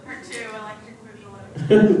 Part two, electric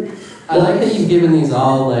boogaloo. I like that you've given these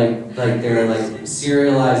all like they're like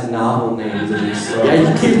serialized novel names of these stories.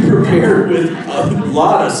 yeah, you came prepared with a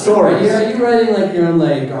lot of stories. Are you writing like your own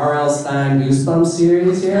like R.L. Stein Goosebumps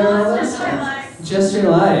series here? No, it's just my life. Just your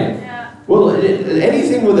life. Yeah. Well,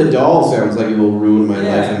 anything with a doll sounds like it will ruin my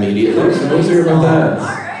life immediately. So let's hear about All that.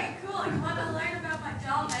 right, cool. You want to learn about my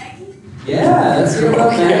doll Maggie? Yeah, let's hear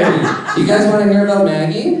about Maggie. You guys want to hear about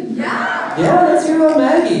Maggie? Yeah. Yeah, let's hear about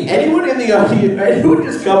Maggie. Anyone in the audience, anyone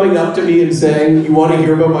just coming up to me and saying, you want to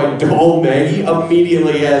hear about my doll Maggie,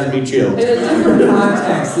 immediately has me chilled. In a different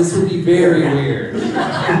context, this would be very weird.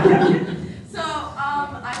 So,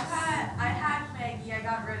 I had Maggie. I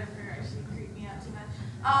got rid of her. She creeped me out too much.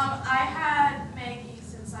 I had Maggie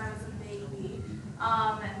since I was a baby.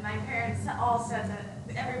 And my parents all said that,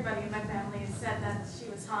 everybody in my family said that she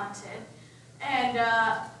was haunted. And,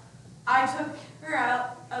 I took her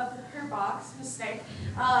out of her box, mistake,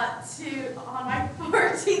 on my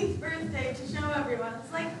 14th birthday to show everyone.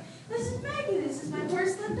 It's like, this is Maggie, this is my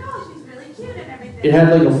porcelain doll, she's really cute and everything. It had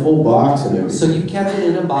like a full box in it. So you kept it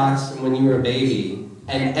in a box from when you were a baby,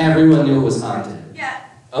 and everyone knew it was haunted. Yeah,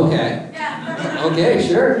 Okay. yeah. Okay,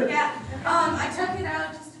 sure. Yeah, I took it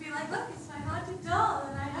out just to be like, look, it's my haunted doll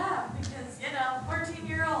that I have, because,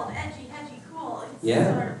 14-year-old, edgy, cool, it's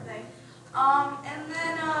Yeah. sort of thing. And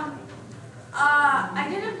then, I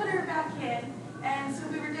didn't put her back in, and so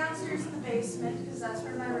we were downstairs in the basement, because that's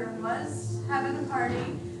where my room was, having a party,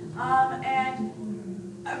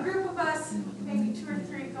 and a group of us, maybe 2 or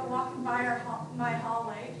 3, go walking by my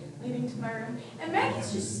hallway, leading to my room, and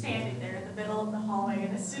Maggie's just standing there in the middle of the hallway,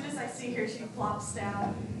 and as soon as I see her, she plops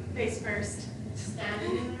down, face first.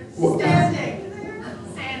 Standing.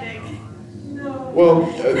 No. Well,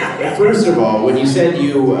 first of all, when you said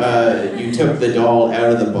you took the doll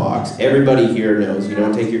out of the box, everybody here knows you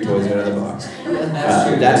don't take your toys out of the box. That's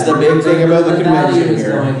true. That's the big thing about the value convention is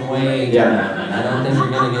here. going way down. I don't think you're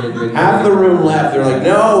going to get a good Half the room left. They're like,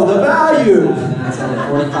 no, the value. It's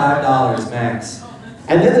only $45 max.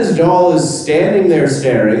 And then this doll is standing there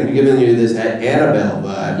staring, giving you this Annabelle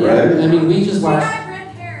vibe, right? I mean, we just She watched. got red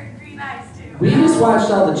hair and green eyes, too. We just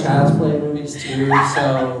watched all the Child's Play movies too,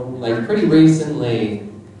 so like pretty recently.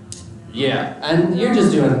 Yeah. And you're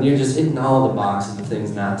just hitting all the boxes of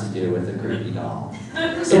things not to do with a creepy doll.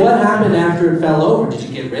 So what happened after it fell over? Did you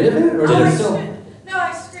get rid of it, or did it still? No,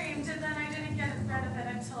 I screamed, and then I didn't get rid of it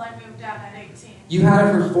until I moved out at 18. You had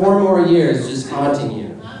it for 4 more years, just haunting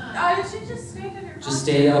you. Oh, she just stayed in her box. Just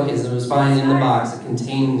stayed okay, so it was fine in the box. It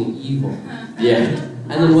contained the evil. Yeah.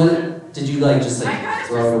 And then what? Did you like just like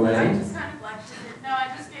throw it I away? just kind of left it. No, I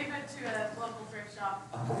just gave it to a local thrift shop.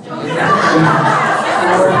 An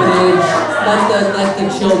orphanage. Let the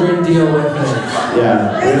children deal with it.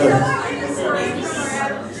 Yeah. And you know Really. what? We just leave when we're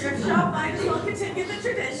at a thrift shop. Might as well continue the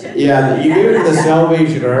tradition. Yeah, you gave it to the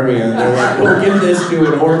Salvation Army, and they're like, we'll give this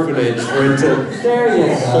to an orphanage for it to There you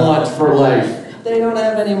go. haunt for life. They don't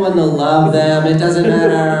have anyone to love them. It doesn't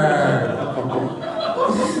matter.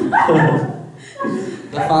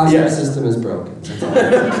 The foster system is broken. That's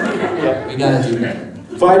all. We gotta do better.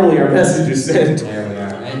 Finally, our message is sent. There we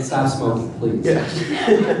are. And stop smoking, please.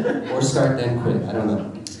 Yeah. Or start then quit. I don't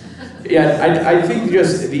know. Yeah, I think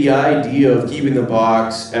just the idea of keeping the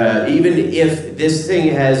box, even if this thing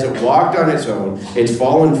has walked on its own, it's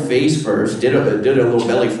fallen face first, did a little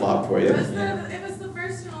belly flop for you. It was the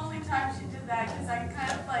first and only time she did that because I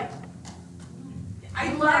kind of like.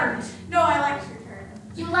 I learned. No, I lectured her.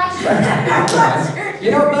 You like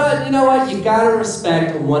You know what? You gotta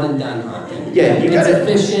respect a one and done haunting. Yeah, you It's gotta.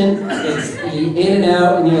 efficient. It's in and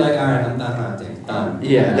out, and you're like, all right, I'm done haunting. Done.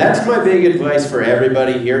 Yeah, that's my big advice for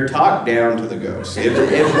everybody here. Talk down to the ghost. If one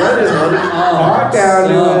is haunted, talk down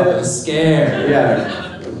to so it. scared.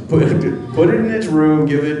 Yeah, put it in its room.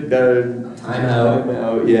 Give it Time out. time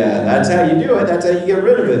out. Yeah, that's how you do it. That's how you get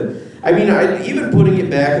rid of it. I mean, even putting it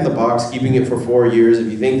back in the box, keeping it for 4 years. If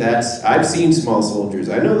you think that's, I've seen small soldiers.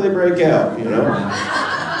 I know they break out. You know.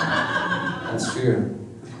 That's true.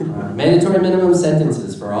 Mandatory minimum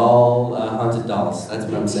sentences for all haunted dolls. That's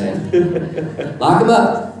what I'm saying. Lock them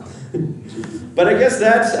up. But I guess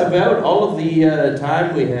that's about all of the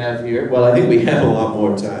time we have here. Well, I think we have a lot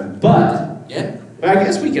more time. But Yeah. I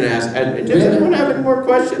guess we can ask. Does anyone have any more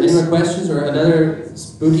questions? Any more questions or another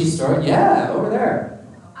spooky story? Yeah, over there.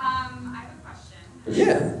 I have a question.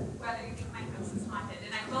 Yeah. Whether you think my house is haunted,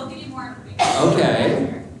 and I will give you more information.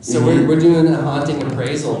 Okay. So we're doing a haunting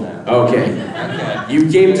appraisal now. Okay. Okay. You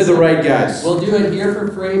came to the right guys. We'll do it here for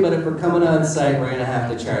free, but if we're coming on site, we're gonna have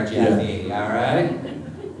to charge you a fee, all right?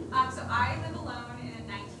 So I live alone in a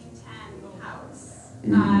 1910 house.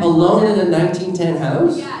 Alone in a 1910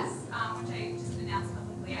 house? Yes, which I just announced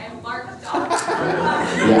publicly. I have a large dog.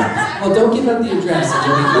 Yeah. Well, don't give up the address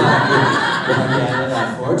until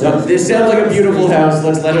we So this sounds like a beautiful house.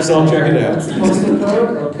 Let us all check it out. What's the postal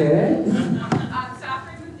code? Okay. So after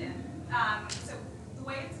I moved in, so the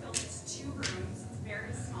way it's built, it's 2 rooms. It's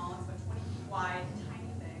very small. It's about 20 feet wide,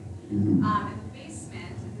 tiny thing. And the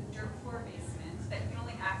basement is a dirt floor basement that you can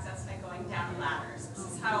only access by going down ladders. This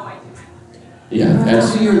is how I do my laundry. Yeah, that's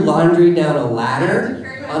Do your laundry down a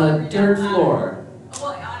ladder on a dirt floor.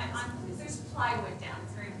 Well, there's plywood down.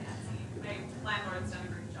 It's very fancy. My landlord's done a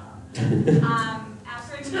great job.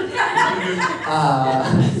 After I moved in.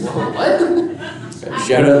 What?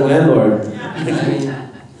 shout out landlord. I mean,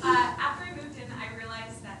 After I moved in, I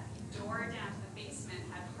realized that the door down to the basement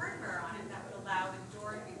had hardware on it that would allow the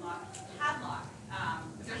door to be locked with a padlock.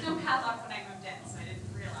 There was no padlock when I moved in, so I didn't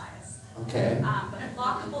realize. okay. But a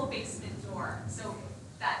lockable basement door, so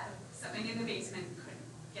that something in the basement couldn't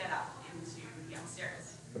get up into the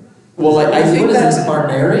upstairs. Well, I think What is that's this,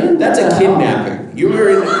 barbarian? that's a kidnapping. You were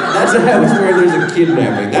in. That's a house where there's a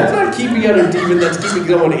kidnapping. That's not keeping out a demon. That's keeping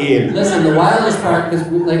someone in. Listen, the wildest part, because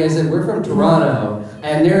like I said, we're from Toronto,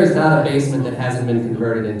 and there is not a basement that hasn't been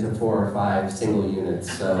converted into 4 or 5 single units.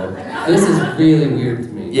 So this is really weird to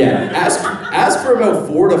me. Yeah. Ask for about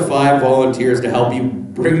 4 to 5 volunteers to help you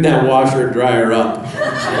bring that washer and dryer up.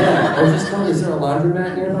 Yeah. I was just told, is there a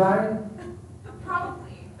laundromat nearby?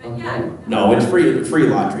 Probably, but Okay. yeah. No, it's free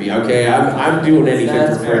laundry. Okay, I'm doing anything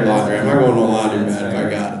That's for fair. free laundry. I'm not going to a laundromat That's if I fair.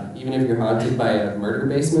 got it. Even if you're haunted by a murder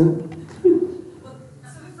basement? Well,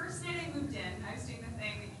 so the first night I moved in, I was doing the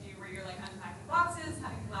thing that you do where you're like unpacking boxes,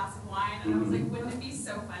 having a glass of wine, and I was like, wouldn't it be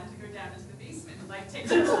so fun to go down into the basement and like take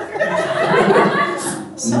some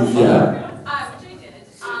Yeah. which I did.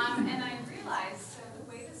 And I realized so the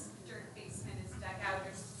way this dirt basement is dug out,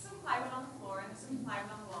 there's some plywood on the floor and there's some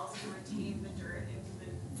plywood on the walls to retain the dirt into the.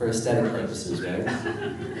 For aesthetic purposes, right?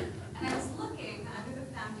 And I was looking under the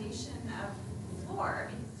foundation of the floor,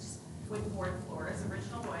 because it's just wood board floors,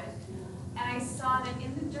 original wood, and I saw that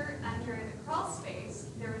in the dirt under the crawl space,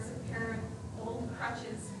 there was a pair of old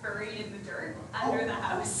crutches buried in the dirt under the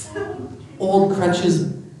house. Old crutches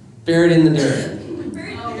buried in the dirt.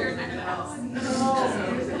 Buried in the dirt under the house.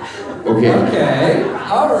 Okay. Okay,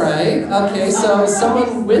 all right. Okay, so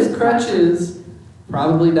someone with crutches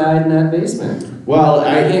probably died in that basement. Well,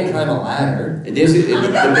 I can't climb a ladder. the basement.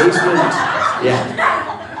 Yeah.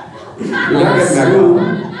 You're not getting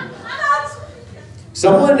back up.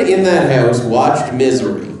 Someone in that house watched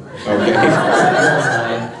Misery. Okay.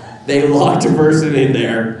 They locked a person in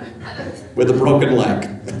there with a broken leg.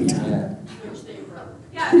 Yeah.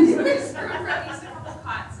 Yeah, there's a couple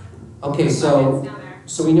cots. Okay, Down so there.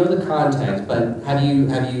 so we know the context, but have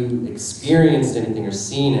you experienced anything or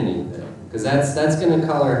seen anything? Because that's going to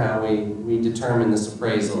color how we determine this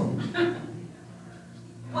appraisal.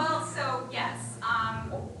 Well, so yes,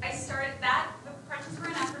 I started that. The crutches were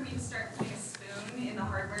enough for me to start putting a spoon in the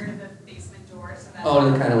hardware to the basement door, so that.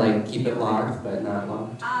 Oh, to kind of like keep it locked, but not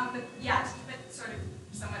locked. But yeah, to keep it sort of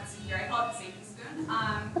somewhat secure. I call it the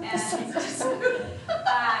safety spoon.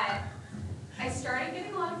 I started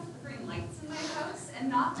getting a lot of flickering lights in my house, and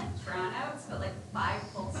not like brownouts, but like 5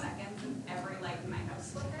 full seconds of every light in my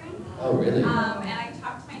house flickering. Oh, really? And I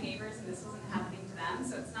talked to my neighbors, and this wasn't happening to them,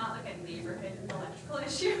 so it's not like a neighborhood electrical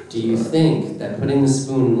issue. Do you think that putting the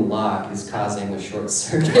spoon in the lock is causing a short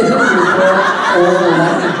circuit or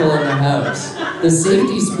electrical in the house? The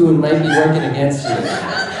safety spoon might be working against you.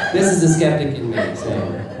 This is the skeptic in me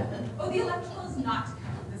saying. Oh, the electrical is not to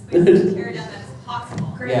come. This place is tear down that is possible.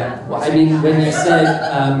 Yeah, well, I mean, when you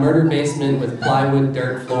said murder basement with plywood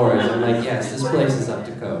dirt floors, I'm like, yes, this place is up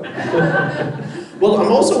to code. Well,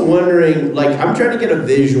 I'm also wondering, like, I'm trying to get a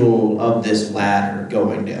visual of this ladder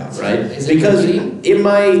going down, right? Is it Because rickety? in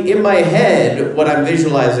my head, what I'm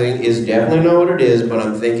visualizing is definitely not what it is, but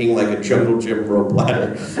I'm thinking like a jungle gym rope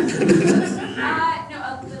ladder. No,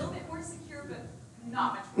 a little bit more secure, but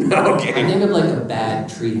not much more. I Okay. think of like a bad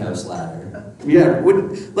treehouse ladder. Yeah.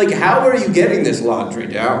 Like, how are you getting this laundry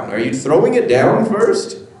down? Are you throwing it down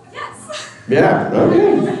first? Yes. Yeah.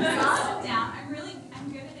 Okay. Solid down. I'm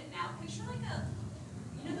good at it now. Picture like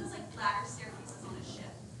those like ladder staircases on a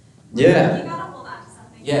ship. Yeah. You gotta hold on to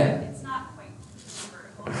something. Yeah. It's not quite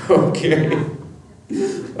vertical. Okay.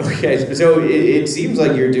 Okay, so it seems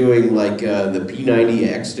like you're doing like the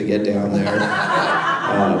P90X to get down there.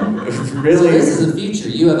 So Really? this is a feature.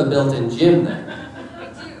 You have a built-in gym there. I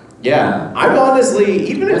do. Yeah, I'm honestly,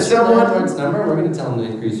 even if What's your someone... landlord's number? We're going to tell them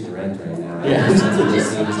to increase your rent right now. Yeah. It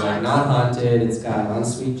seems like not haunted, it's got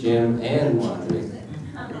ensuite gym and laundry.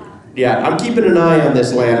 Yeah, I'm keeping an eye on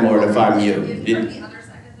this landlord if I'm you. From the other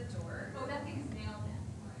side of the door. Oh, that thing's nailed in.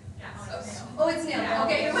 Yes. Oh, it's nailed in.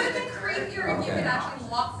 Okay, it would have been creepier if you could actually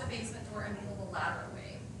lock the basement door and pull the ladder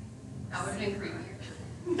away. That would have been creepier.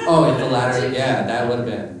 Oh, if the ladder, yeah, that would have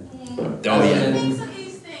been. Oh, yeah. Thinks of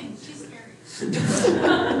these things. She's scary.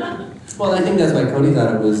 Well, I think that's why Cody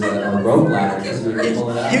thought it was a rope ladder, because we could pull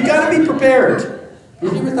it out. You gotta be prepared.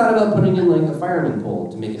 Have you ever thought about putting in like a fireman pole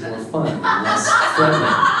to make it more fun and less threatening?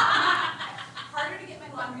 Harder to get my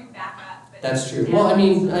laundry back up. But That's true. Well, I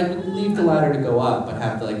mean, I would leave the ladder to go up, but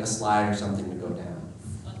have like a slide or something to go down.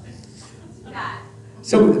 that.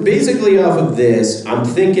 So basically off of this, I'm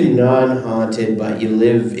thinking non-haunted, but you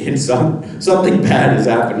live in something bad has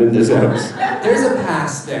happened in this house. There's a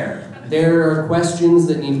past there. There are questions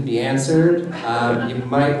that need to be answered. You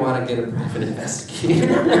might want to get a private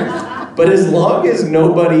investigator. But as long as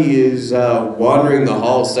nobody is wandering the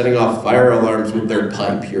hall setting off fire alarms with their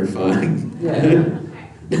pipe, you're fine. Yeah.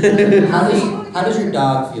 How does your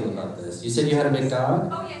dog feel about this? You said you had a big dog?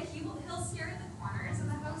 Oh yeah, he'll stare at the corners of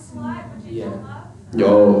the house a lot, which I Yeah. don't love.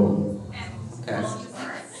 No. And Okay. he'll just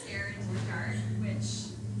like stare into the dark, which,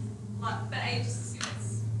 but I just assume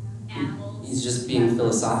it's animals. He's just being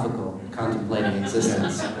philosophical, contemplating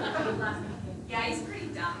existence. Yeah, he's pretty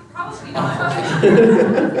dumb. Probably Oh. not. He's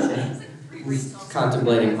like pretty He's racist.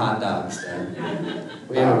 contemplating hot dogs then.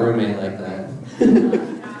 We have a roommate like that.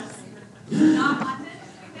 Not haunted, I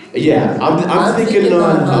think. Yeah, I'm thinking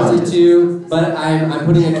non-haunted non-haunted. too, but I'm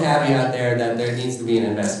putting a caveat there that there needs to be an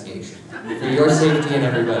investigation for your safety and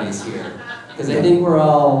everybody's here. Because I think we're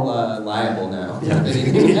all liable now. If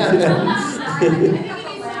anything happens. I think it needs to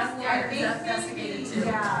be investigated too.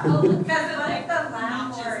 Yeah, because like the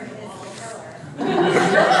landlord is the killer.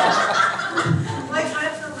 Like what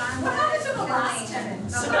if the landlord is the last tenant?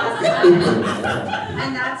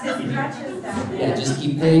 And that's his crutches down there. Yeah, just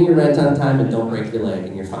keep paying your rent on time and don't break your leg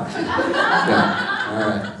and you're fine.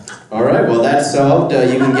 Yeah. All right, well that's solved.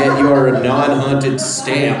 You can get your non-haunted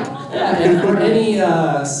stamp. Yeah, and for any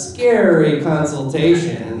scary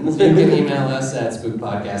consultations, you can email us at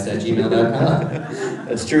spookpodcast@gmail.com.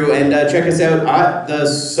 That's true, and check us out at the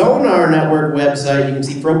Sonar Network website. You can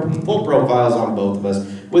see full profiles on both of us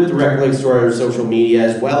with direct links to our social media,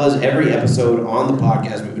 as well as every episode on the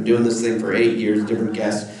podcast. We've been doing this thing for 8 years, different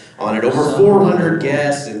guests on it, over 400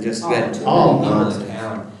 guests, and just get all people to nonsense.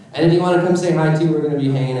 count. And if you want to come say hi too, we're going to be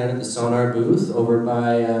hanging out at the Sonar booth over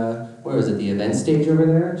by, where is it, the event stage over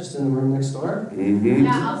there, just in the room next door? Mm-hmm.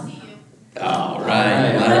 Yeah, I'll see you. All All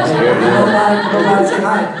right. right. Let's Come hear it. by, say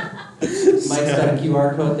hi. Mike's got a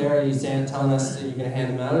QR code there. Are you telling us that you're going to hand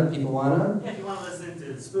them out if people want them? Yeah, if you want to listen to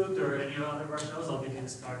Spooked or any of our shows, I'll give you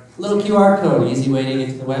this card. Little QR code, easy way to get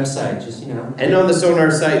to the website, just, you know. And on the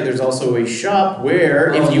Sonar site, there's also a shop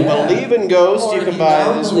where, Oh, if you yeah. believe in ghosts, Or you if can buy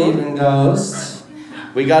don't this believe one. in ghosts.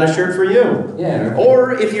 We got a shirt for you. Yeah.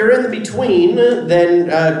 Or if you're in the between, then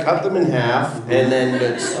cut them in half and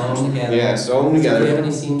then Sew them together. yeah, sew them Do we have together.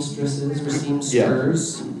 any seamstresses or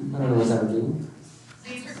seamsters? I don't know what that would be.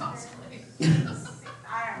 These are cosplay. I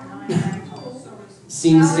don't know.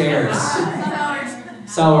 Seamstairs.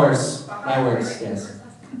 Sewers. That works, yes.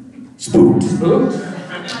 Spooked. Spooked.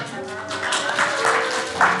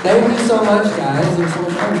 Thank you so much, guys. It was so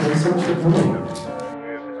much fun. Thanks so much for coming.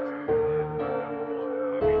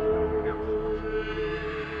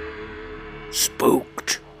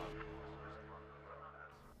 Spooked.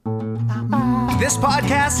 This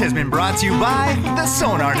podcast has been brought to you by the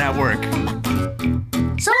Sonar Network.